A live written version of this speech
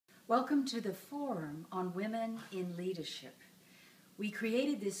Welcome to the Forum on Women in Leadership. We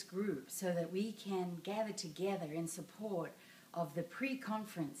created this group so that we can gather together in support of the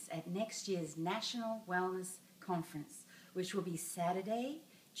pre-conference at next year's National Wellness Conference, which will be Saturday,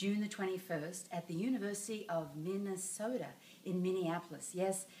 June the 21st at the University of Minnesota in Minneapolis.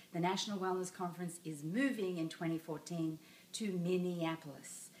 Yes, the National Wellness Conference is moving in 2014 to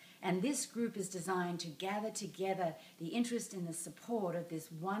Minneapolis. And this group is designed to gather together the interest and the support of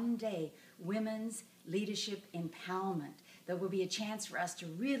this one-day women's leadership empowerment. There will be a chance for us to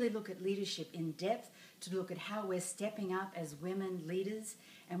really look at leadership in depth, to look at how we're stepping up as women leaders.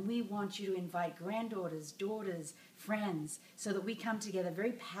 And we want you to invite granddaughters, daughters, friends, so that we come together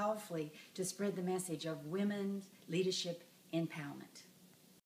very powerfully to spread the message of women's leadership empowerment.